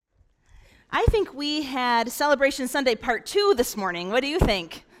I think we had Celebration Sunday Part 2 this morning. What do you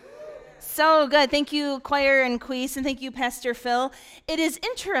think? So good. Thank you, choir and Queese, and thank you, Pastor Phil. It is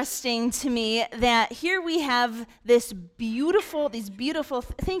interesting to me that here we have these beautiful,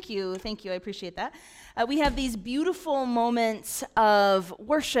 thank you, I appreciate that. We have these beautiful moments of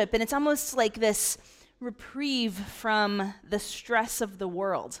worship, and it's almost like this reprieve from the stress of the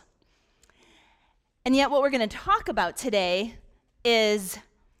world. And yet what we're going to talk about today is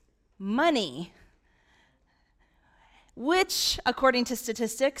money, which, according to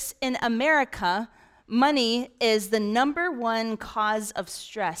statistics, in America, money is the number one cause of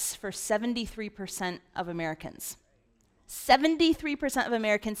stress for 73% of Americans. 73% of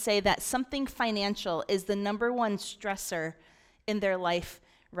Americans say that something financial is the number one stressor in their life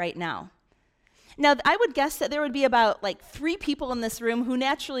right now. Now, I would guess that there would be about 3 people in this room who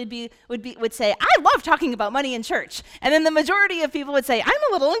naturally would say, I love talking about money in church. And then the majority of people would say, I'm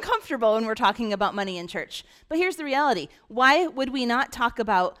a little uncomfortable when we're talking about money in church. But here's the reality. Why would we not talk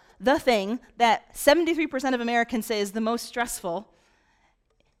about the thing that 73% of Americans say is the most stressful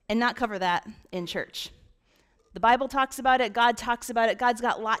and not cover that in church? The Bible talks about it. God talks about it. God's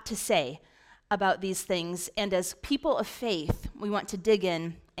got a lot to say about these things. And as people of faith, we want to dig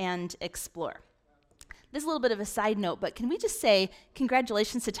in and explore. This is a little bit of a side note, but can we just say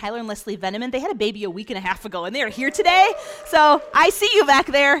congratulations to Tyler and Leslie Veneman? They had a baby a week and a half ago, and they are here today. So I see you back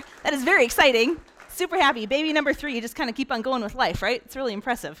there. That is very exciting. Super happy. Baby number 3, you just kind of keep on going with life, right? It's really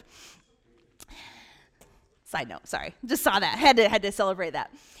impressive. Side note, sorry. Just saw that. Had to celebrate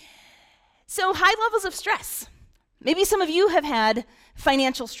that. So high levels of stress. Maybe some of you have had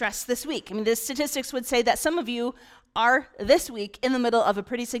financial stress this week. I mean, the statistics would say that some of you are this week in the middle of a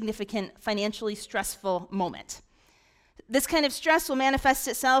pretty significant financially stressful moment. This kind of stress will manifest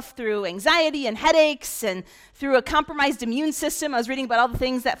itself through anxiety and headaches and through a compromised immune system. I was reading about all the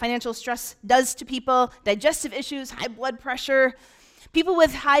things that financial stress does to people, digestive issues, high blood pressure. People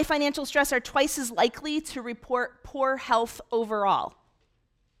with high financial stress are twice as likely to report poor health overall.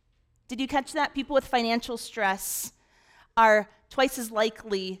 Did you catch that? People with financial stress are twice as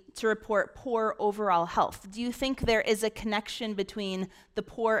likely to report poor overall health. Do you think there is a connection between the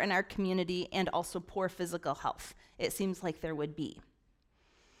poor in our community and also poor physical health? It seems like there would be.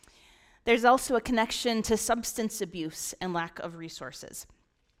 There's also a connection to substance abuse and lack of resources.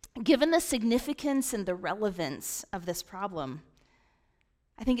 Given the significance and the relevance of this problem,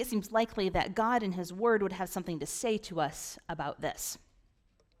 I think it seems likely that God in His Word would have something to say to us about this.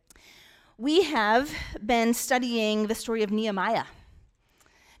 We have been studying the story of Nehemiah.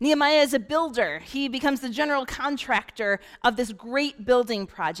 Nehemiah is a builder. He becomes the general contractor of this great building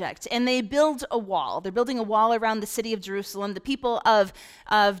project, and they build a wall. They're building a wall around the city of Jerusalem. The people of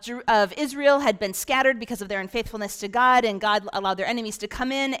Israel had been scattered because of their unfaithfulness to God, and God allowed their enemies to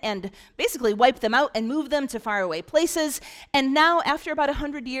come in and basically wipe them out and move them to faraway places. And now, after about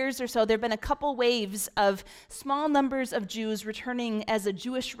 100 years or so, there have been a couple waves of small numbers of Jews returning as a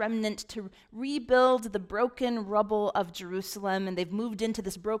Jewish remnant to rebuild the broken rubble of Jerusalem, and they've moved into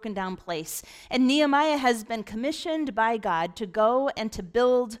this broken down place. And Nehemiah has been commissioned by God to go and to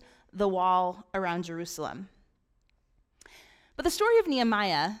build the wall around Jerusalem. But the story of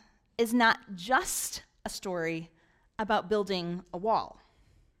Nehemiah is not just a story about building a wall.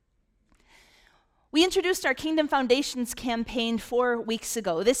 We introduced our Kingdom Foundations campaign 4 weeks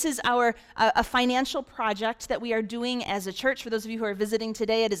ago. This is a financial project that we are doing as a church. For those of you who are visiting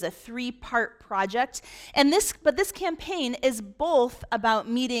today, it is a 3-part project. But this campaign is both about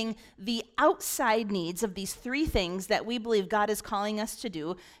meeting the outside needs of these 3 things that we believe God is calling us to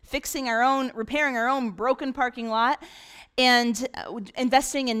do: repairing our own broken parking lot, and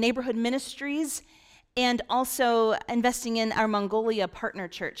investing in neighborhood ministries, and also investing in our Mongolia partner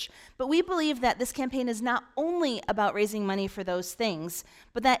church. But we believe that this campaign is not only about raising money for those things,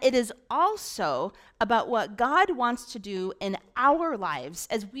 but that it is also about what God wants to do in our lives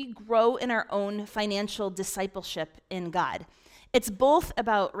as we grow in our own financial discipleship in God. It's both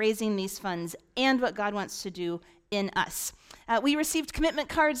about raising these funds and what God wants to do in us. We received commitment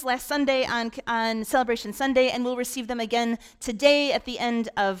cards last Sunday on Celebration Sunday, and we'll receive them again today at the end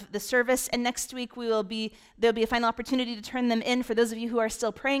of the service. And next week there'll be a final opportunity to turn them in for those of you who are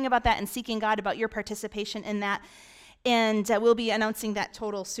still praying about that and seeking God about your participation in that. And we'll be announcing that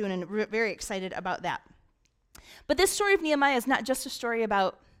total soon, and we're very excited about that. But this story of Nehemiah is not just a story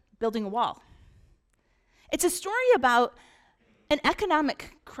about building a wall. It's a story about an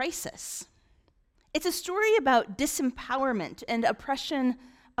economic crisis. It's a story about disempowerment and oppression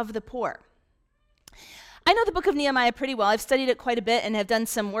of the poor. I know the book of Nehemiah pretty well. I've studied it quite a bit and have done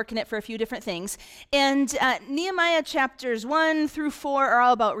some work in it for a few different things. And Nehemiah chapters 1 through 4 are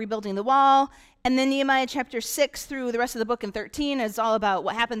all about rebuilding the wall. And then Nehemiah chapter 6 through the rest of the book in 13 is all about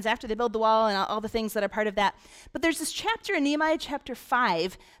what happens after they build the wall and all the things that are part of that. But there's this chapter in Nehemiah chapter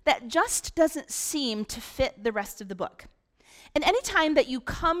 5 that just doesn't seem to fit the rest of the book. And anytime that you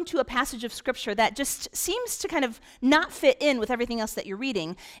come to a passage of Scripture that just seems to kind of not fit in with everything else that you're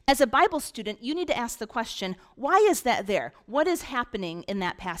reading, as a Bible student, you need to ask the question, why is that there? What is happening in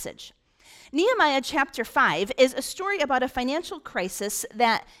that passage? Nehemiah chapter 5 is a story about a financial crisis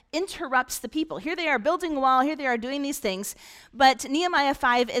that interrupts the people. Here they are building a wall, here they are doing these things, but Nehemiah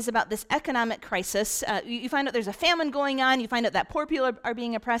 5 is about this economic crisis. You find out there's a famine going on, you find out that poor people are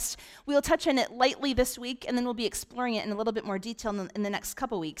being oppressed. We'll touch on it lightly this week, and then we'll be exploring it in a little bit more detail in the next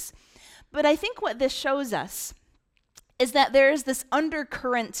couple weeks. But I think what this shows us is that there is this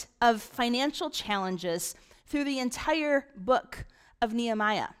undercurrent of financial challenges through the entire book of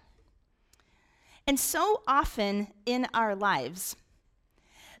Nehemiah. And so often in our lives,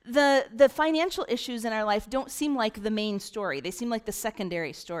 the financial issues in our life don't seem like the main story. They seem like the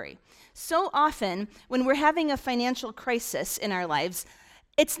secondary story. So often when we're having a financial crisis in our lives,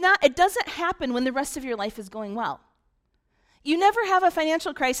 it doesn't happen when the rest of your life is going well. You never have a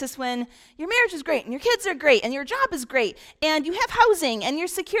financial crisis when your marriage is great and your kids are great and your job is great and you have housing and you're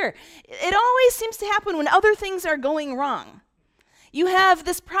secure. It always seems to happen when other things are going wrong. You have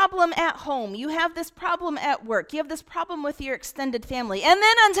this problem at home, you have this problem at work, you have this problem with your extended family, and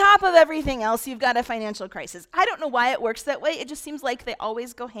then on top of everything else, you've got a financial crisis. I don't know why it works that way. It just seems like they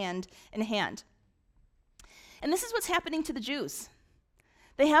always go hand in hand. And this is what's happening to the Jews.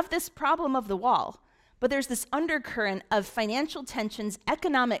 They have this problem of the wall, but there's this undercurrent of financial tensions,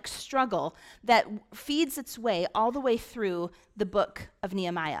 economic struggle that feeds its way all the way through the book of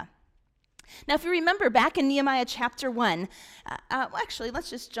Nehemiah. Now, if you remember back in Nehemiah chapter 1,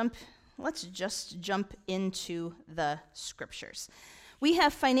 let's just jump into the scriptures. We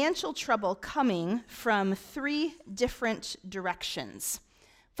have financial trouble coming from 3 different directions.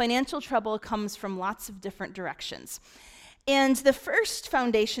 Financial trouble comes from lots of different directions. And the first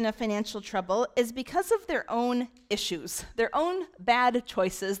foundation of financial trouble is because of their own issues, their own bad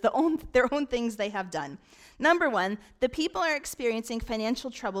choices, their own things they have done. Number 1, the people are experiencing financial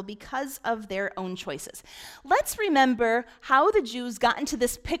trouble because of their own choices. Let's remember how the Jews got into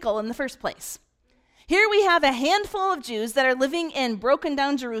this pickle in the first place. Here we have a handful of Jews that are living in broken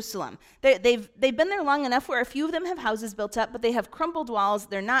down Jerusalem. They've been there long enough where a few of them have houses built up, but they have crumbled walls.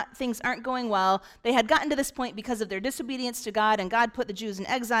 Things aren't going well. They had gotten to this point because of their disobedience to God, and God put the Jews in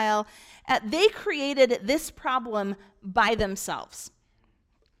exile. They created this problem by themselves.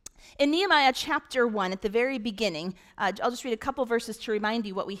 In Nehemiah chapter 1, at the very beginning, I'll just read a couple verses to remind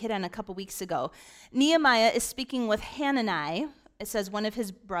you what we hit on a couple weeks ago. Nehemiah is speaking with Hanani. It says one of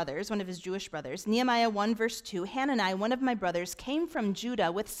his Jewish brothers. Nehemiah 1 verse 2, Hanani, one of my brothers, came from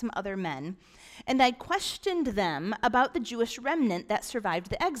Judah with some other men, and I questioned them about the Jewish remnant that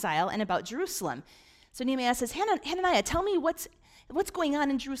survived the exile and about Jerusalem. So Nehemiah says, Hananiah, tell me what's going on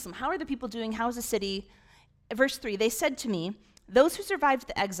in Jerusalem. How are the people doing? How is the city? Verse 3, they said to me, those who survived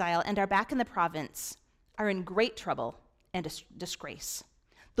the exile and are back in the province are in great trouble and disgrace.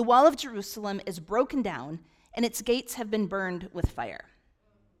 The wall of Jerusalem is broken down, and its gates have been burned with fire.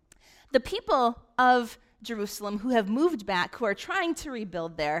 The people of Jerusalem who have moved back, who are trying to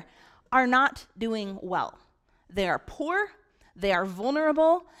rebuild there, are not doing well. They are poor, they are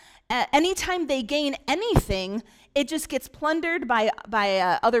vulnerable. Anytime they gain anything, it just gets plundered by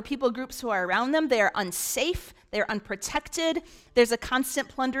other people groups who are around them. They are unsafe, they're unprotected. There's a constant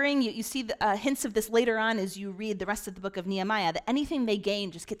plundering. You see the, hints of this later on as you read the rest of the book of Nehemiah, that anything they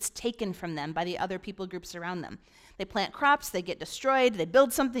gain just gets taken from them by the other people groups around them. They plant crops, they get destroyed, they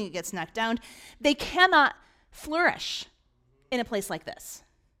build something, it gets knocked down. They cannot flourish in a place like this.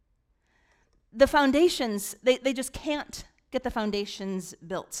 The foundations, they just can't get the foundations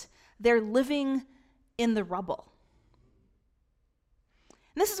built. They're living in the rubble.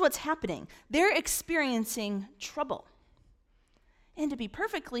 And this is what's happening. They're experiencing trouble. And to be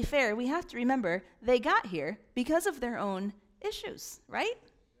perfectly fair, we have to remember they got here because of their own issues, right?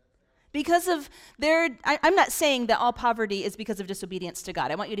 Because of I'm not saying that all poverty is because of disobedience to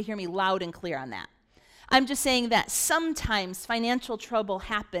God. I want you to hear me loud and clear on that. I'm just saying that sometimes financial trouble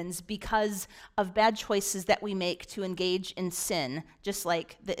happens because of bad choices that we make to engage in sin, just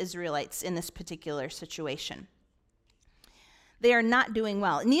like the Israelites in this particular situation. They are not doing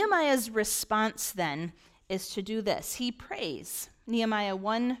well. Nehemiah's response then is to do this. He prays. Nehemiah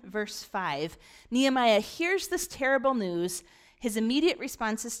 1 verse 5. Nehemiah hears this terrible news. His immediate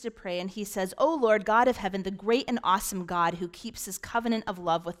response is to pray, and he says, "O Lord, God of heaven, the great and awesome God who keeps his covenant of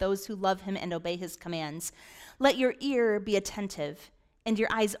love with those who love him and obey his commands, let your ear be attentive and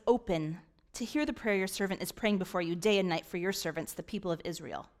your eyes open to hear the prayer your servant is praying before you day and night for your servants, the people of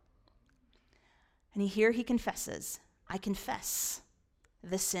Israel." And here he confesses, "I confess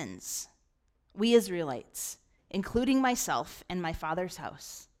the sins we Israelites, including myself and my father's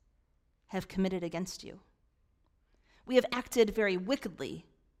house, have committed against you. We have acted very wickedly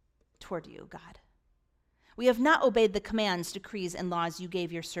toward you, God. We have not obeyed the commands, decrees, and laws you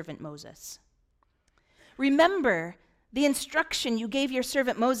gave your servant Moses. Remember the instruction you gave your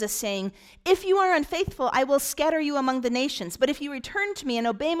servant Moses, saying, 'If you are unfaithful, I will scatter you among the nations. But if you return to me and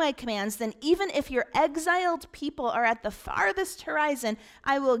obey my commands, then even if your exiled people are at the farthest horizon,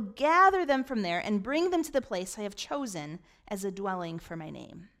 I will gather them from there and bring them to the place I have chosen as a dwelling for my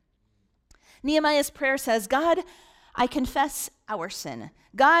name.'" Nehemiah's prayer says, "God, I confess our sin.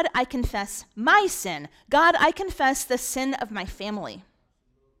 God, I confess my sin. God, I confess the sin of my family.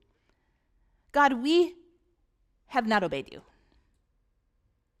 God, we have not obeyed you.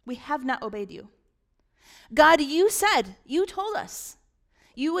 We have not obeyed you. God, you said, you told us,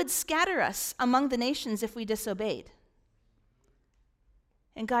 you would scatter us among the nations if we disobeyed.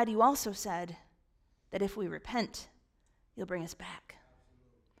 And God, you also said that if we repent, you'll bring us back.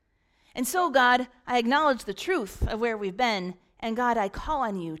 And so, God, I acknowledge the truth of where we've been, and God, I call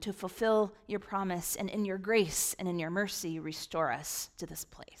on you to fulfill your promise, and in your grace and in your mercy, restore us to this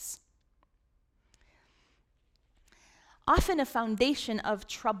place." Often a foundation of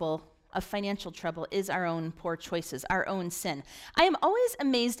trouble, of financial trouble, is our own poor choices, our own sin. I am always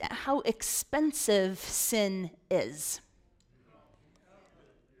amazed at how expensive sin is.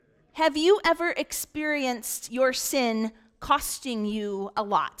 Have you ever experienced your sin costing you a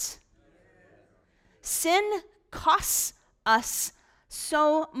lot? Sin costs us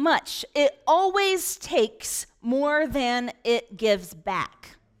so much. It always takes more than it gives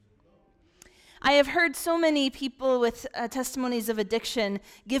back. I have heard so many people with testimonies of addiction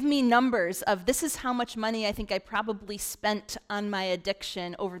give me numbers of, this is how much money I think I probably spent on my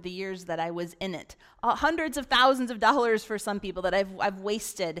addiction over the years that I was in it. Hundreds of thousands of dollars for some people that I've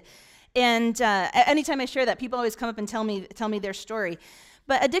wasted. And anytime I share that, people always come up and tell me their story.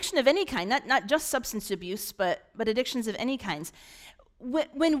 But addiction of any kind, not just substance abuse, but addictions of any kinds.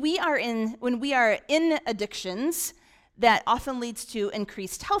 When we are in addictions, that often leads to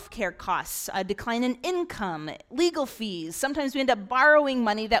increased healthcare costs, a decline in income, legal fees. Sometimes we end up borrowing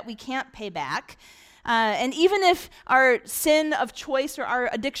money that we can't pay back. And even if our sin of choice or our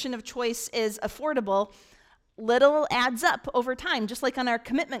addiction of choice is affordable, little adds up over time, just like on our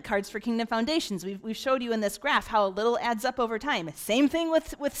commitment cards for Kingdom Foundations. We've showed you in this graph how little adds up over time. Same thing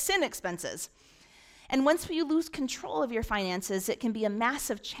with sin expenses. And once you lose control of your finances, it can be a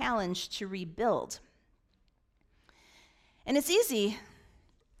massive challenge to rebuild. And it's easy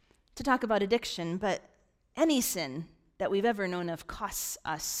to talk about addiction, but any sin that we've ever known of costs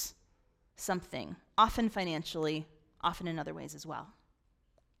us something, often financially, often in other ways as well.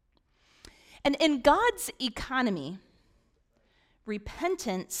 And in God's economy,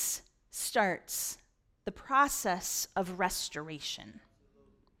 repentance starts the process of restoration.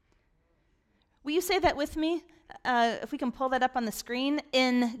 Will you say that with me? If we can pull that up on the screen.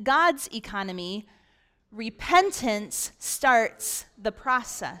 In God's economy, repentance starts the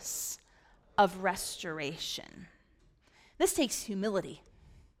process of restoration. This takes humility.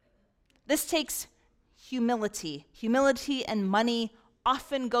 This takes humility. Humility and money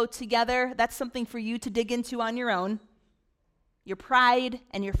often go together. That's something for you to dig into on your own. Your pride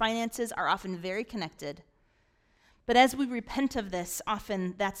and your finances are often very connected. But as we repent of this,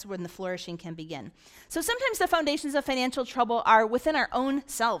 often that's when the flourishing can begin. So sometimes the foundations of financial trouble are within our own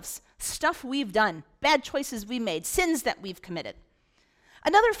selves, stuff we've done, bad choices we made, sins that we've committed.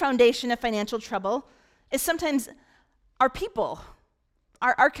 Another foundation of financial trouble is sometimes our people,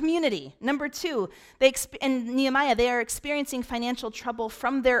 our community. Number two, in Nehemiah, they are experiencing financial trouble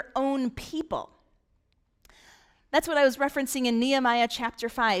from their own people. That's what I was referencing in Nehemiah chapter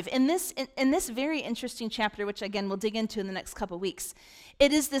 5. In this very interesting chapter, which again we'll dig into in the next couple weeks,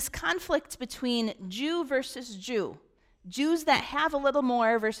 it is this conflict between Jew versus Jew. Jews that have a little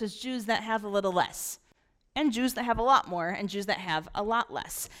more versus Jews that have a little less. And Jews that have a lot more and Jews that have a lot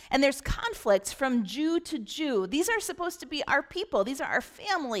less. And there's conflicts from Jew to Jew. These are supposed to be our people. These are our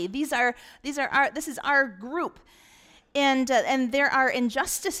family. This is our group. And there are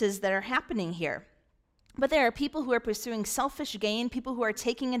injustices that are happening here. But there are people who are pursuing selfish gain, people who are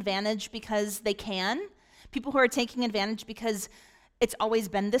taking advantage because they can, people who are taking advantage because it's always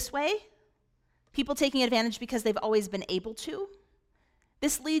been this way. people taking advantage because they've always been able to.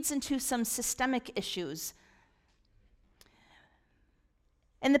 This leads into some systemic issues.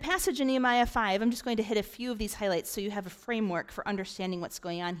 In the passage in Nehemiah 5, I'm just going to hit a few of these highlights so you have a framework for understanding what's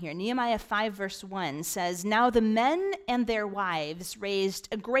going on here. Nehemiah 5 verse 1 says, "Now the men and their wives raised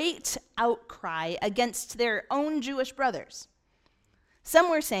a great outcry against their own Jewish brothers. Some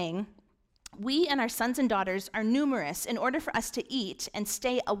were saying, 'We and our sons and daughters are numerous. In order for us to eat and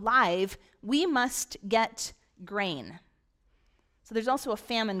stay alive, we must get grain.'" So there's also a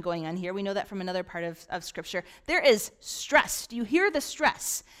famine going on here. We know that from another part of Scripture. There is stress. Do you hear the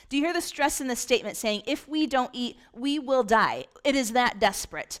stress? Do you hear the stress in the statement saying, if we don't eat, we will die? It is that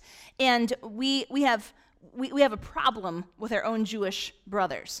desperate. And we have a problem with our own Jewish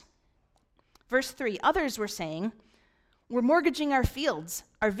brothers. Verse 3, others were saying, "We're mortgaging our fields,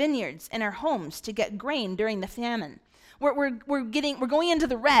 our vineyards, and our homes to get grain during the famine. We're going into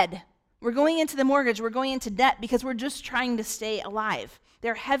the red. We're going into the mortgage, we're going into debt because we're just trying to stay alive."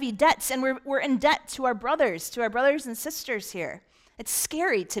 They're heavy debts, and we're in debt to our brothers and sisters here. It's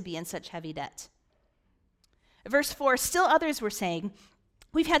scary to be in such heavy debt. Verse 4, still others were saying,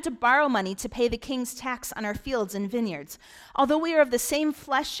 "We've had to borrow money to pay the king's tax on our fields and vineyards. Although we are of the same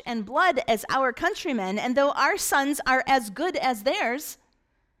flesh and blood as our countrymen, and though our sons are as good as theirs,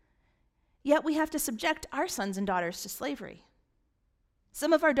 yet we have to subject our sons and daughters to slavery.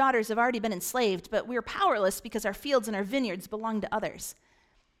 Some of our daughters have already been enslaved, but we're powerless because our fields and our vineyards belong to others."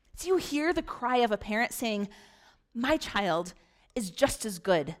 Do you hear the cry of a parent saying, "My child is just as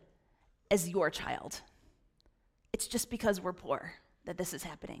good as your child. It's just because we're poor that this is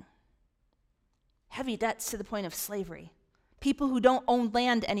happening." Heavy debts to the point of slavery. People who don't own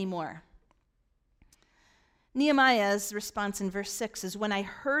land anymore. Nehemiah's response in verse 6 is, "When I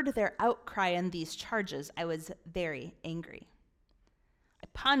heard their outcry and these charges, I was very angry. I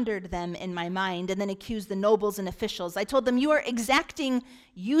pondered them in my mind and then accused the nobles and officials. I told them, 'You are exacting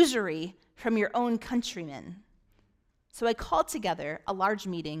usury from your own countrymen.' So I called together a large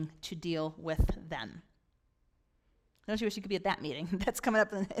meeting to deal with them." Don't you wish you could be at that meeting? That's coming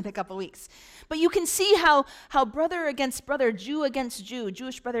up in a couple weeks. But you can see how brother against brother, Jew against Jew,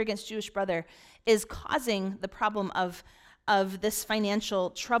 Jewish brother against Jewish brother is causing the problem of this financial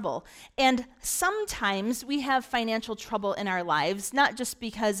trouble. And sometimes we have financial trouble in our lives, not just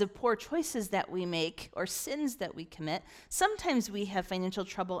because of poor choices that we make or sins that we commit. Sometimes we have financial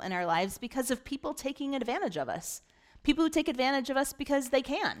trouble in our lives because of people taking advantage of us. People who take advantage of us because they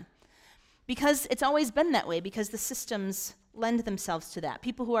can. Because it's always been that way, because the systems lend themselves to that.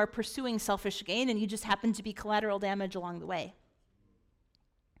 People who are pursuing selfish gain, and you just happen to be collateral damage along the way.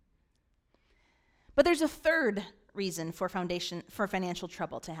 But there's a third reason for financial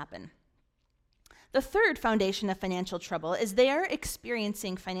trouble to happen. The third foundation of financial trouble is they are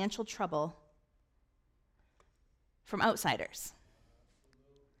experiencing financial trouble from outsiders.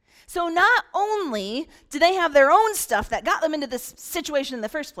 So not only do they have their own stuff that got them into this situation in the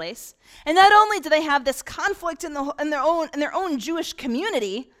first place, and not only do they have this conflict in their own Jewish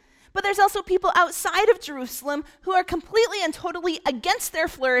community, but there's also people outside of Jerusalem who are completely and totally against their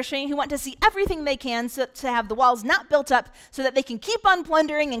flourishing, who want to see everything they can to have the walls not built up so that they can keep on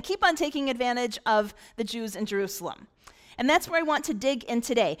plundering and keep on taking advantage of the Jews in Jerusalem. And that's where I want to dig in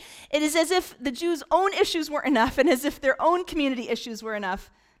today. It is as if the Jews' own issues weren't enough, and as if their own community issues were enough,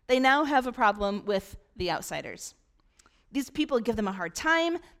 they now have a problem with the outsiders. These people give them a hard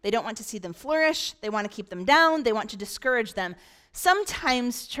time. They don't want to see them flourish. They want to keep them down. They want to discourage them.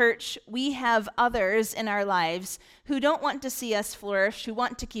 Sometimes, church, we have others in our lives who don't want to see us flourish, who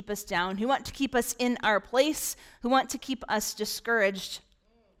want to keep us down, who want to keep us in our place, who want to keep us discouraged.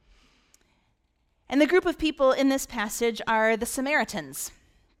 And the group of people in this passage are the Samaritans.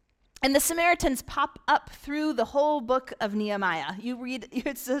 And the Samaritans pop up through the whole book of Nehemiah. You read,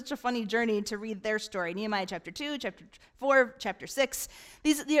 it's such a funny journey to read their story. Nehemiah chapter 2, chapter 4, chapter 6.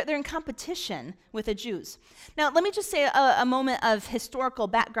 They're in competition with the Jews. Now, let me just say a moment of historical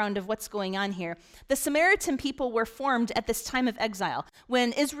background of what's going on here. The Samaritan people were formed at this time of exile.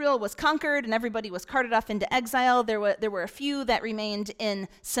 When Israel was conquered and everybody was carted off into exile, there were a few that remained in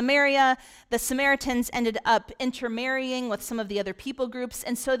Samaria. The Samaritans ended up intermarrying with some of the other people groups,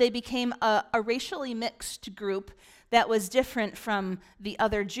 and so they became a racially mixed group that was different from the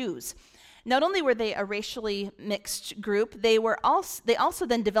other Jews. Not only were they a racially mixed group, they also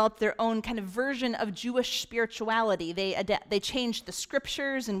then developed their own kind of version of Jewish spirituality. They changed the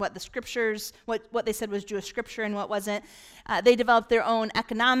scriptures and what they said was Jewish scripture and what wasn't. They developed their own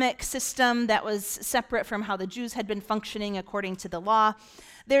economic system that was separate from how the Jews had been functioning according to the law.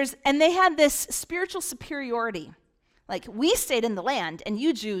 And they had this spiritual superiority. Like, we stayed in the land and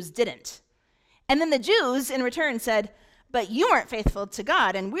you Jews didn't. And then the Jews in return said, but you weren't faithful to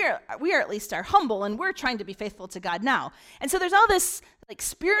God, and we are at least are humble, and we're trying to be faithful to God now. And so there's all this like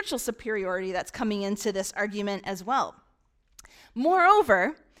spiritual superiority that's coming into this argument as well.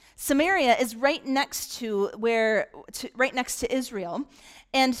 Moreover, Samaria is right next to Israel,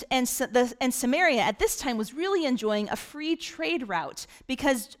 and Samaria at this time was really enjoying a free trade route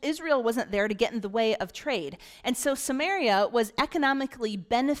because Israel wasn't there to get in the way of trade. And so Samaria was economically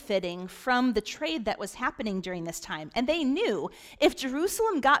benefiting from the trade that was happening during this time. And they knew if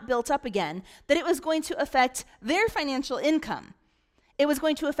Jerusalem got built up again, that it was going to affect their financial income. It was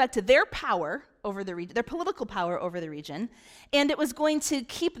going to affect their power over the region, their political power over the region, and it was going to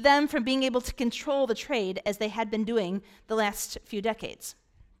keep them from being able to control the trade as they had been doing the last few decades.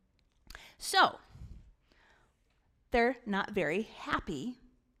 So, they're not very happy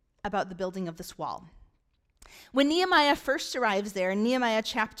about the building of this wall. When Nehemiah first arrives there, in Nehemiah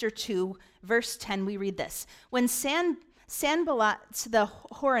chapter 2, verse 10, we read this. When Sanballat the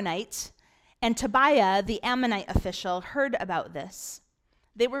Horonite and Tobiah the Ammonite official heard about this,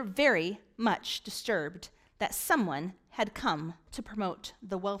 they were very much disturbed that someone had come to promote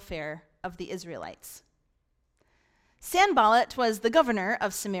the welfare of the Israelites. Sanballat was the governor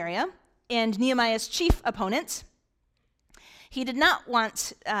of Samaria and Nehemiah's chief opponent. He did not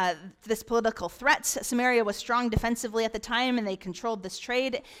want this political threat. Samaria was strong defensively at the time, and they controlled this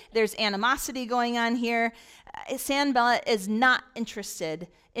trade. There's animosity going on here. Sanballat is not interested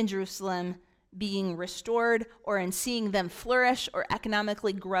in Jerusalem being restored or in seeing them flourish or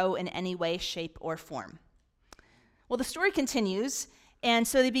economically grow in any way, shape, or form. Well, the story continues, and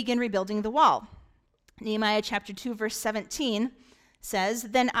so they begin rebuilding the wall. Nehemiah chapter 2, verse 17 says,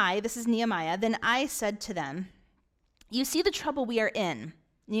 this is Nehemiah, then I said to them, you see the trouble we are in.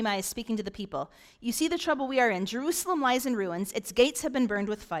 Nehemiah is speaking to the people. You see the trouble we are in. Jerusalem lies in ruins. Its gates have been burned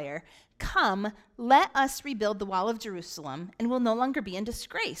with fire. Come, let us rebuild the wall of Jerusalem, and we'll no longer be in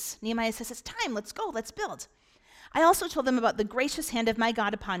disgrace. Nehemiah says, it's time. Let's go. Let's build. I also told them about the gracious hand of my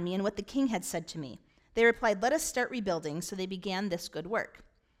God upon me and what the king had said to me. They replied, let us start rebuilding. So they began this good work.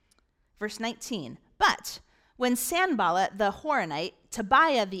 Verse 19, but when Sanballat the Horonite,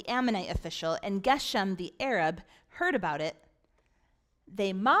 Tobiah the Ammonite official, and Geshem the Arab heard about it,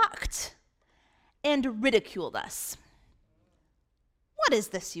 they mocked and ridiculed us. What is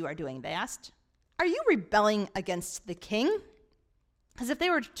this you are doing, they asked. Are you rebelling against the king? Because if they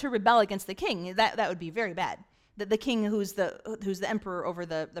were to rebel against the king, that would be very bad. The king who's the emperor over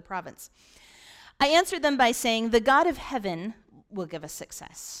the province. I answered them by saying, the God of heaven will give us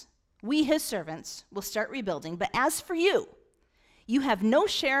success. We, his servants, will start rebuilding. But as for you, you have no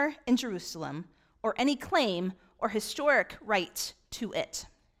share in Jerusalem or any claim or historic right to it.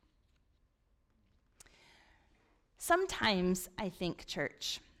 Sometimes, I think,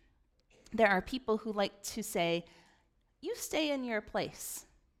 church, there are people who like to say, you stay in your place.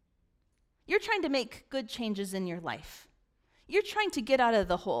 You're trying to make good changes in your life. You're trying to get out of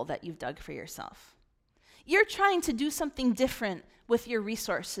the hole that you've dug for yourself. You're trying to do something different with your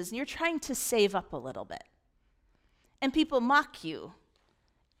resources, and you're trying to save up a little bit. And people mock you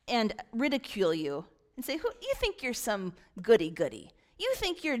and ridicule you and say, you think you're some goody-goody. You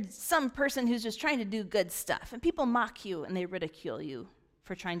think you're some person who's just trying to do good stuff. And people mock you and they ridicule you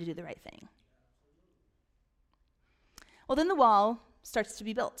for trying to do the right thing. Well, then the wall starts to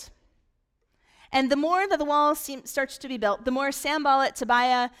be built. And the more that the wall starts to be built, the more Sanballat,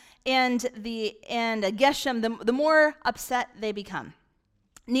 Tobiah, and Geshem, the more upset they become.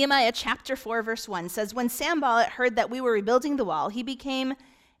 Nehemiah chapter 4, verse 1 says, when Sanballat heard that we were rebuilding the wall, he became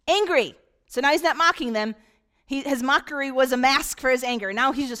angry. So now he's not mocking them. His mockery was a mask for his anger.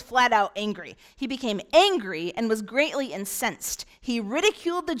 Now he's just flat out angry. He became angry and was greatly incensed. He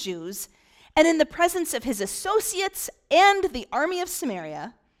ridiculed the Jews, and in the presence of his associates and the army of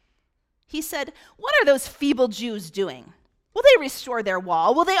Samaria, he said, what are those feeble Jews doing? Will they restore their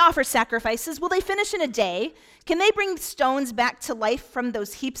wall? Will they offer sacrifices? Will they finish in a day? Can they bring stones back to life from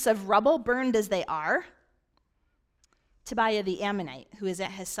those heaps of rubble burned as they are? Tobiah the Ammonite, who is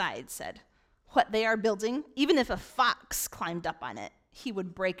at his side, said, what they are building, even if a fox climbed up on it, he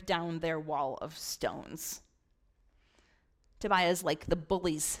would break down their wall of stones. Tobiah is like the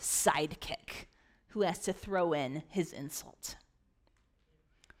bully's sidekick who has to throw in his insult.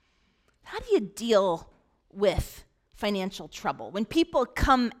 How do you deal with financial trouble? When people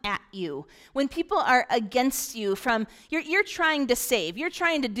come at you, when people are against you from, you're trying to save, you're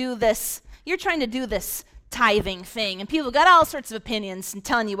trying to do this tithing thing, and people got all sorts of opinions and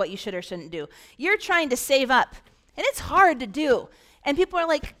telling you what you should or shouldn't do. You're trying to save up, and it's hard to do. And people are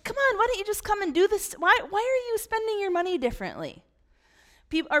like, come on, why don't you just come and do this? Why are you spending your money differently?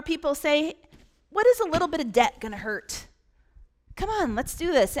 Or people say, what is a little bit of debt going to hurt? Come on, let's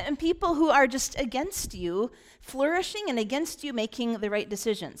do this. And people who are just against you flourishing and against you making the right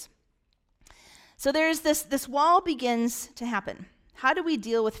decisions. So there's this wall begins to happen. How do we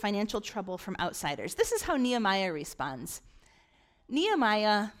deal with financial trouble from outsiders? This is how Nehemiah responds.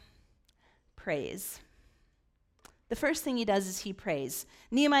 Nehemiah prays. The first thing he does is he prays.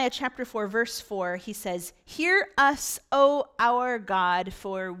 Nehemiah chapter 4, verse 4, he says, "Hear us, O our God,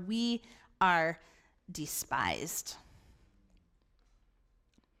 for we are despised."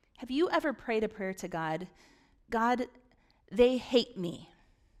 Have you ever prayed a prayer to God? God, they hate me.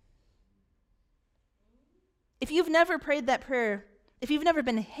 If you've never prayed that prayer, if you've never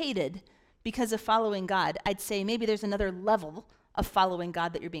been hated because of following God, I'd say maybe there's another level of following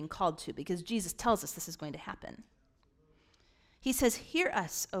God that you're being called to, because Jesus tells us this is going to happen. He says, "Hear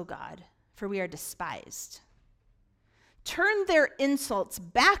us, O God, for we are despised. Turn their insults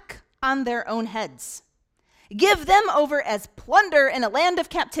back on their own heads. Give them over as plunder in a land of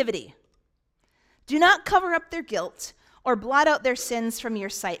captivity. Do not cover up their guilt or blot out their sins from your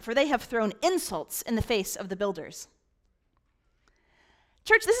sight, for they have thrown insults in the face of the builders."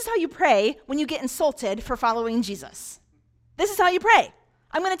 Church, this is how you pray when you get insulted for following Jesus. This is how you pray.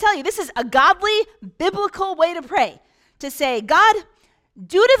 I'm going to tell you, this is a godly, biblical way to pray. To say, God,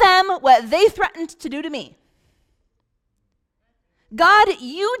 do to them what they threatened to do to me. God,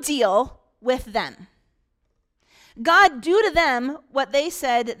 you deal with them. God, do to them what they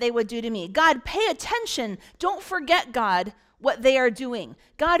said they would do to me. God, pay attention. Don't forget, God, what they are doing.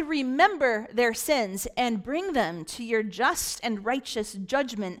 God, remember their sins and bring them to your just and righteous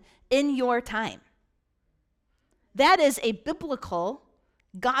judgment in your time. That is a biblical,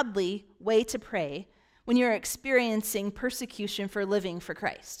 godly way to pray when you're experiencing persecution for living for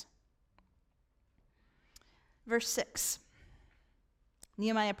Christ. Verse 6.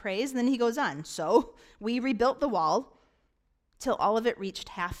 Nehemiah prays, and then he goes on. "So we rebuilt the wall till all of it reached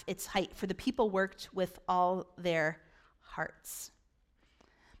half its height, for the people worked with all their hearts.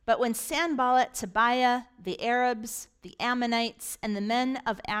 But when Sanballat, Tobiah, the Arabs, the Ammonites, and the men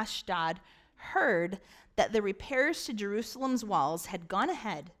of Ashdod heard that the repairs to Jerusalem's walls had gone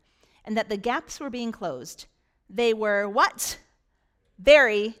ahead and that the gaps were being closed, they were" what?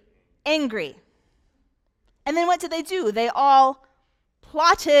 "Very angry." And then what did they do? They all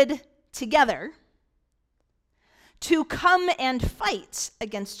plotted together to come and fight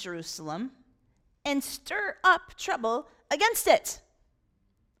against Jerusalem and stir up trouble against it.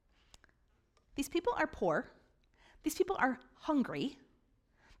 These people are poor. These people are hungry.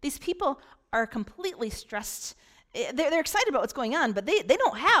 These people are completely stressed. They're excited about what's going on, but they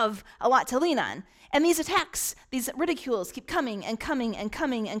don't have a lot to lean on. And these attacks, these ridicules keep coming and coming and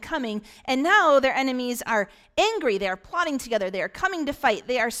coming and coming. And now their enemies are angry. They are plotting together. They are coming to fight.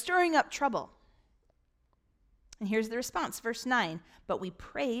 They are stirring up trouble. And here's the response, verse 9. "But we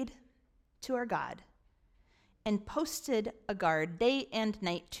prayed to our God and posted a guard day and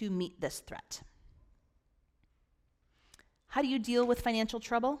night to meet this threat." How do you deal with financial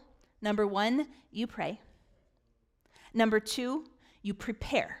trouble? Number 1, you pray. Number 2, you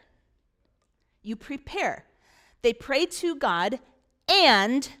prepare. You prepare. They prayed to God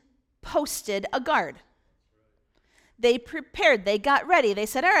and posted a guard. They prepared. They got ready. They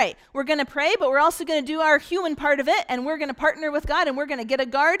said, all right, we're going to pray, but we're also going to do our human part of it, and we're going to partner with God, and we're going to get a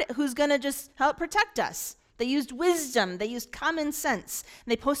guard who's going to just help protect us. They used wisdom. They used common sense.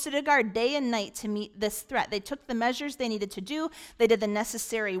 They posted a guard day and night to meet this threat. They took the measures they needed to do. They did the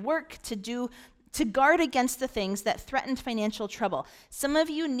necessary work to guard against the things that threatened financial trouble. Some of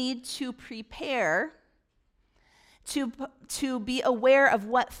you need to prepare to be aware of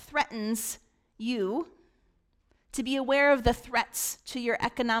what threatens you, to be aware of the threats to your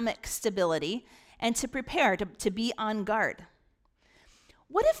economic stability, and to prepare to be on guard.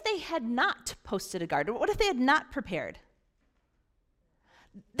 What if they had not posted a guard? What if they had not prepared?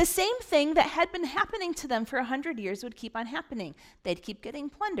 The same thing that had been happening to them for 100 years would keep on happening. They'd keep getting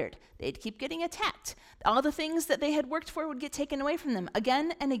plundered. They'd keep getting attacked. All the things that they had worked for would get taken away from them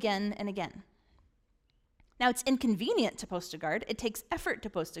again and again and again. Now, it's inconvenient to post a guard. It takes effort to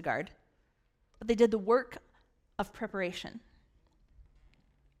post a guard. But they did the work of preparation.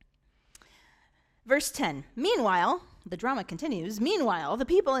 Verse 10, meanwhile, the drama continues, meanwhile, the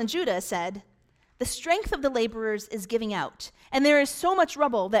people in Judah said, the strength of the laborers is giving out, and there is so much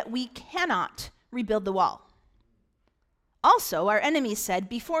rubble that we cannot rebuild the wall. Also, our enemies said,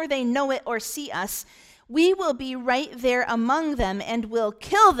 before they know it or see us, we will be right there among them and will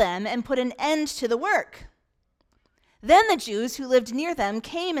kill them and put an end to the work. Then the Jews who lived near them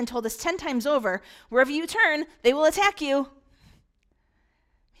came and told us 10 times over, wherever you turn, they will attack you.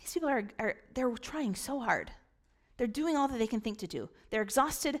 These people they're trying so hard. They're doing all that they can think to do. They're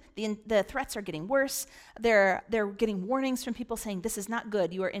exhausted. The threats are getting worse. They're getting warnings from people saying, this is not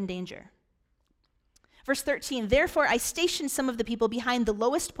good. You are in danger. Verse 13, therefore I stationed some of the people behind the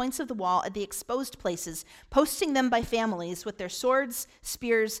lowest points of the wall at the exposed places, posting them by families with their swords,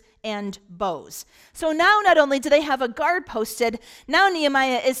 spears, and bows. So now not only do they have a guard posted, now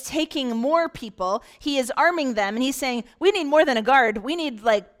Nehemiah is taking more people. He is arming them, and he's saying, we need more than a guard. We need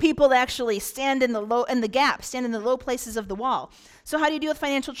people to actually stand in the low places of the wall. So how do you deal with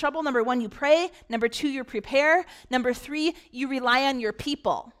financial trouble? Number 1, you pray. Number 2, you prepare. Number 3, you rely on your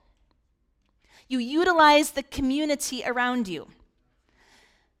people. You utilize the community around you.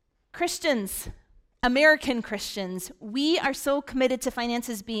 Christians, American Christians, we are so committed to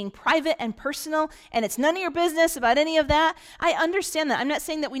finances being private and personal, and it's none of your business about any of that. I understand that. I'm not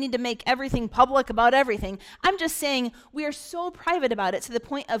saying that we need to make everything public about everything. I'm just saying we are so private about it to the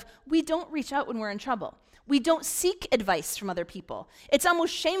point of we don't reach out when we're in trouble. We don't seek advice from other people. It's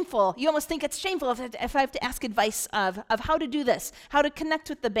almost shameful. You almost think it's shameful if I have to ask advice of how to do this, how to connect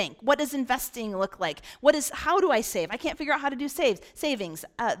with the bank. What does investing look like? How do I save? I can't figure out how to do savings,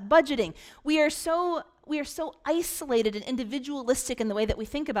 budgeting. We are so isolated and individualistic in the way that we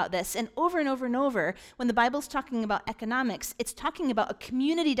think about this. And over, when the Bible's talking about economics, it's talking about a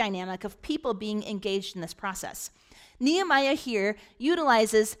community dynamic of people being engaged in this process. Nehemiah here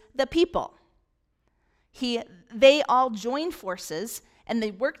utilizes the people. They all join forces and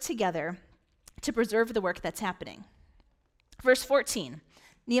they work together to preserve the work that's happening. Verse 14,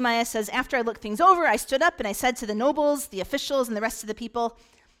 Nehemiah says, after I looked things over, I stood up and I said to the nobles, the officials, and the rest of the people,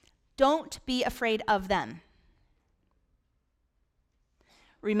 don't be afraid of them.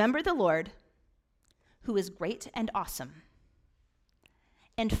 Remember the Lord, who is great and awesome,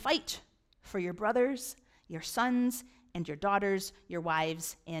 and fight for your brothers, your sons, and your daughters, your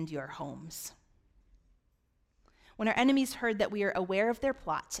wives, and your homes. When our enemies heard that we are aware of their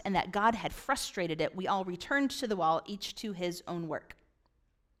plot and that God had frustrated it, we all returned to the wall, each to his own work.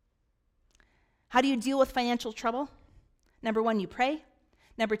 How do you deal with financial trouble? Number 1, you pray.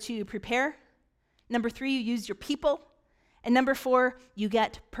 Number 2, you prepare. Number 3, you use your people. And number 4, you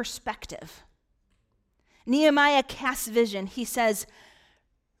get perspective. Nehemiah casts vision. He says,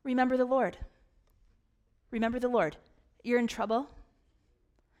 remember the Lord. Remember the Lord. You're in trouble.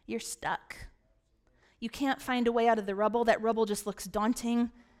 You're stuck. You can't find a way out of the rubble. That rubble just looks daunting.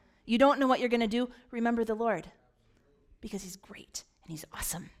 You don't know what you're going to do. Remember the Lord because he's great and he's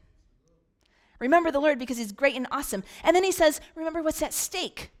awesome. Remember the Lord because he's great and awesome. And then he says, remember what's at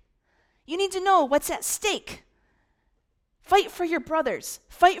stake. You need to know what's at stake. Fight for your brothers.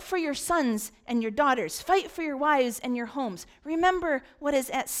 Fight for your sons and your daughters. Fight for your wives and your homes. Remember what is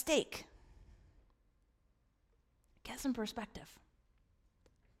at stake. Get some perspective.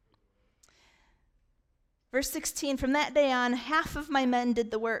 Verse 16, from that day on, half of my men did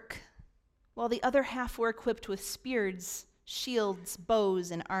the work, while the other half were equipped with spears, shields,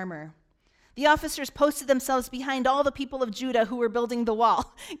 bows, and armor. The officers posted themselves behind all the people of Judah who were building the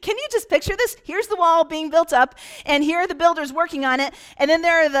wall. Can you just picture this? Here's the wall being built up, and here are the builders working on it, and then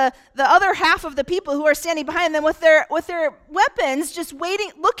there are the other half of the people who are standing behind them with their weapons, just waiting,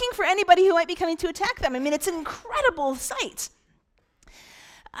 looking for anybody who might be coming to attack them. I mean, it's an incredible sight.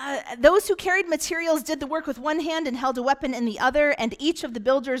 Those who carried materials did the work with one hand and held a weapon in the other, and each of the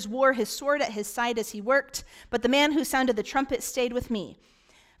builders wore his sword at his side as he worked, but the man who sounded the trumpet stayed with me.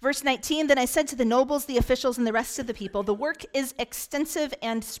 Verse 19, then I said to the nobles, the officials, and the rest of the people, the work is extensive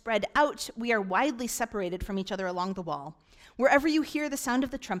and spread out. We are widely separated from each other along the wall. Wherever you hear the sound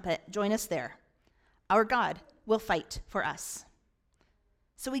of the trumpet, join us there. Our God will fight for us.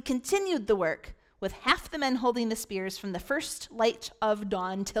 So we continued the work, with half the men holding the spears from the first light of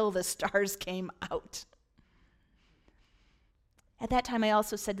dawn till the stars came out. At that time I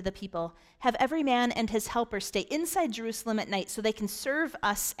also said to the people, have every man and his helper stay inside Jerusalem at night so they can serve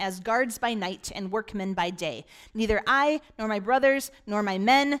us as guards by night and workmen by day. Neither I, nor my brothers, nor my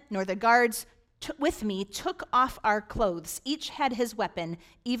men, nor the guards with me took off our clothes. Each had his weapon,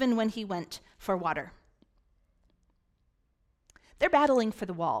 even when he went for water. They're battling for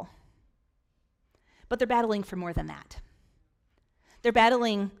the wall. But they're battling for more than that. They're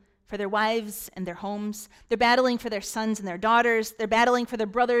battling for their wives and their homes. They're battling for their sons and their daughters. They're battling for their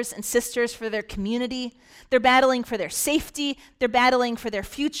brothers and sisters, for their community. They're battling for their safety. They're battling for their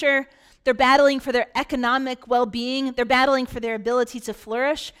future. They're battling for their economic well-being. They're battling for their ability to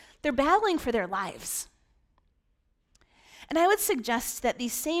flourish. They're battling for their lives. And I would suggest that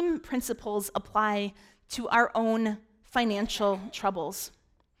these same principles apply to our own financial troubles,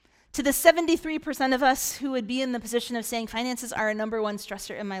 To the 73% of us who would be in the position of saying finances are a number one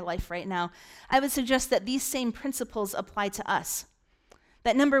stressor in my life right now, I would suggest that these same principles apply to us.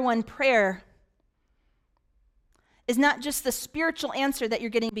 That number one, prayer is not just the spiritual answer that you're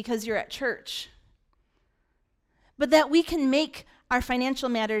getting because you're at church, but that we can make our financial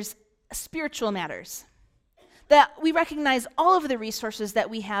matters spiritual matters. That we recognize all of the resources that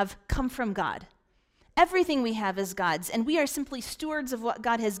we have come from God. Everything we have is God's, and we are simply stewards of what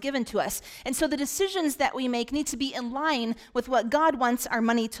God has given to us. And so the decisions that we make need to be in line with what God wants our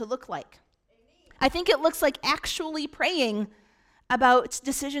money to look like. I think it looks like actually praying about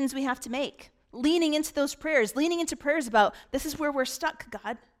decisions we have to make, leaning into those prayers, leaning into prayers about, this is where we're stuck,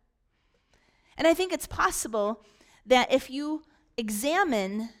 God. And I think it's possible that if you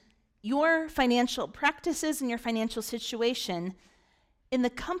examine your financial practices and your financial situation in the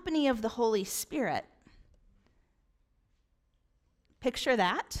company of the Holy Spirit, picture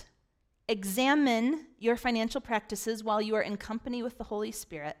that. Examine your financial practices while you are in company with the Holy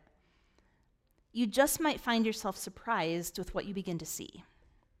Spirit. You just might find yourself surprised with what you begin to see.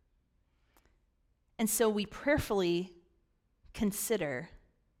 And so we prayerfully consider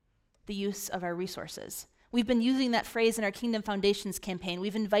the use of our resources. We've been using that phrase in our Kingdom Foundations campaign.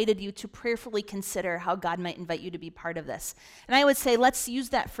 We've invited you to prayerfully consider how God might invite you to be part of this. And I would say let's use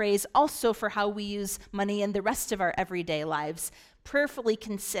that phrase also for how we use money in the rest of our everyday lives. Prayerfully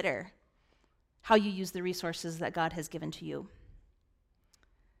consider how you use the resources that God has given to you.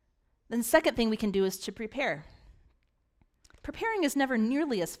 Then the second thing we can do is to prepare. Preparing is never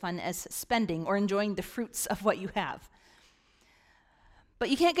nearly as fun as spending or enjoying the fruits of what you have. But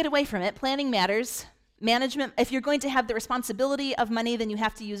you can't get away from it. Planning matters. Management, if you're going to have the responsibility of money, then you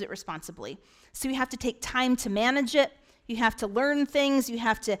have to use it responsibly. So you have to take time to manage it. You have to learn things. You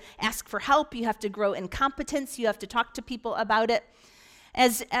have to ask for help. You have to grow in competence. You have to talk to people about it.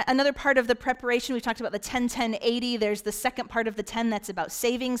 As another part of the preparation, we talked about the 10-10-80. There's the second part of the 10 that's about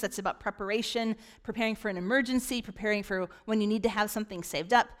savings. That's about preparation, preparing for an emergency, preparing for when you need to have something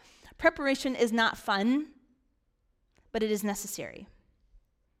saved up. Preparation is not fun, but it is necessary.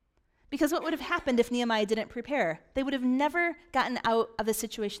 Because what would have happened if Nehemiah didn't prepare? They would have never gotten out of the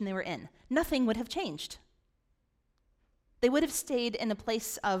situation they were in. Nothing would have changed. They would have stayed in a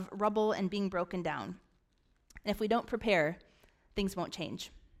place of rubble and being broken down. And if we don't prepare, things won't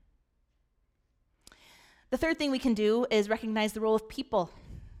change. The third thing we can do is recognize the role of people.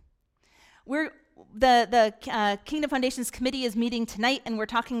 The Kingdom Foundations Committee is meeting tonight, and we're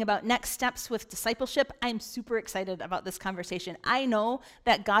talking about next steps with discipleship. I'm super excited about this conversation. I know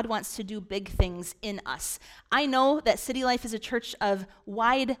that God wants to do big things in us. I know that City Life is a church of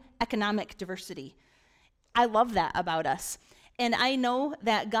wide economic diversity. I love that about us. And I know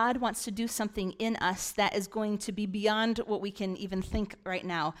that God wants to do something in us that is going to be beyond what we can even think right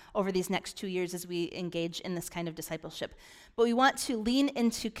now over these next 2 years as we engage in this kind of discipleship. But we want to lean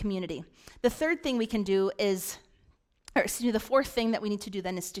into community. The third thing we can do the fourth thing that we need to do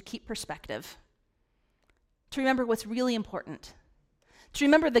then is to keep perspective. To remember what's really important. To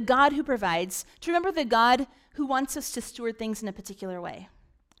remember the God who provides. To remember the God who wants us to steward things in a particular way.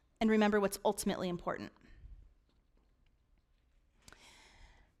 And remember what's ultimately important.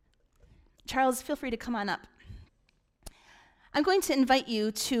 Charles, feel free to come on up. I'm going to invite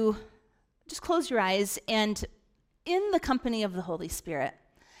you to just close your eyes and, in the company of the Holy Spirit,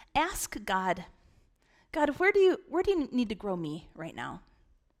 ask God, where do you need to grow me right now?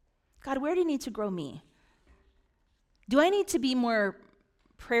 God, where do you need to grow me? Do I need to be more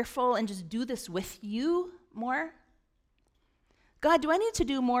prayerful and just do this with you more? God, do I need to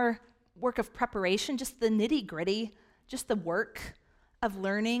do more work of preparation, just the nitty-gritty, just the work of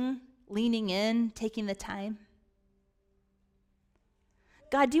learning, leaning in, taking the time?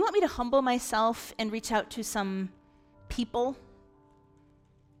 God, do you want me to humble myself and reach out to some people?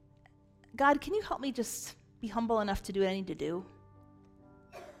 God, can you help me just be humble enough to do what I need to do?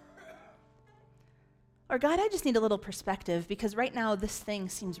 Or God, I just need a little perspective because right now this thing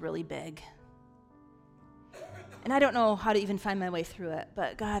seems really big. And I don't know how to even find my way through it,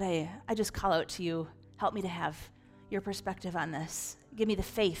 but God, I just call out to you. Help me to have your perspective on this. Give me the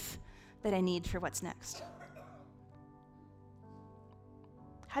faith that I need for what's next.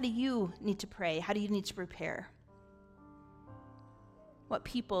 How do you need to pray? How do you need to prepare? What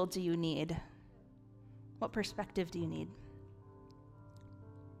people do you need? What perspective do you need?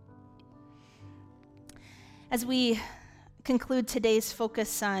 As we conclude today's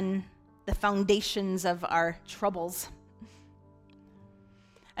focus on the foundations of our troubles,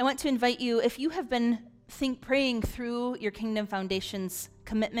 I want to invite you, if you have been praying through your Kingdom Foundations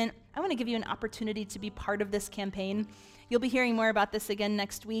commitment I want to give you an opportunity to be part of this campaign. You'll be hearing more about this again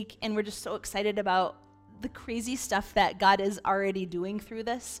next week, and we're just so excited about the crazy stuff that God is already doing through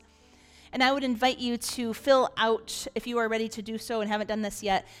this. And I would invite you to fill out, if you are ready to do so and haven't done this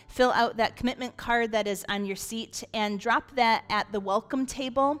yet, fill out that commitment card that is on your seat and drop that at the welcome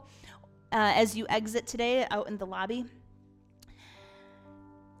table as you exit today out in the lobby.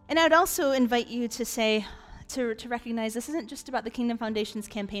 And I would also invite you to say, to recognize this isn't just about the Kingdom Foundation's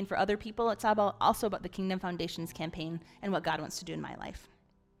campaign for other people, it's also about the Kingdom Foundation's campaign and what God wants to do in my life.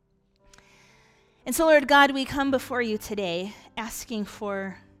 And so, Lord God, we come before you today asking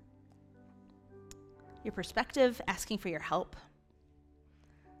for your perspective, asking for your help.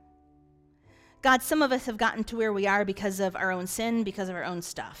 God, some of us have gotten to where we are because of our own sin, because of our own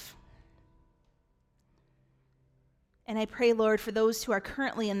stuff. And I pray, Lord, for those who are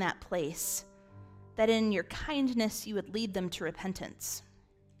currently in that place, that in your kindness you would lead them to repentance.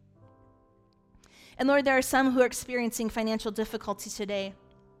 And Lord, there are some who are experiencing financial difficulty today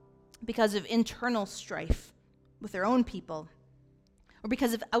because of internal strife with their own people, or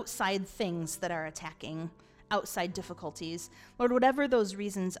because of outside things that are attacking, outside difficulties. Lord, whatever those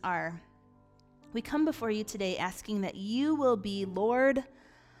reasons are, we come before you today asking that you will be Lord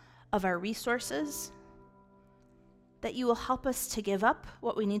of our resources, that you will help us to give up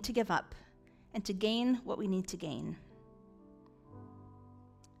what we need to give up and to gain what we need to gain.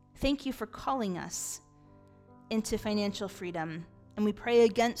 Thank you for calling us into financial freedom, and we pray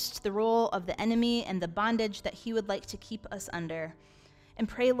against the role of the enemy and the bondage that he would like to keep us under. And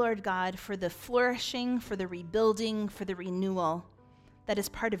pray, Lord God, for the flourishing, for the rebuilding, for the renewal that is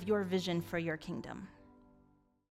part of your vision for your kingdom.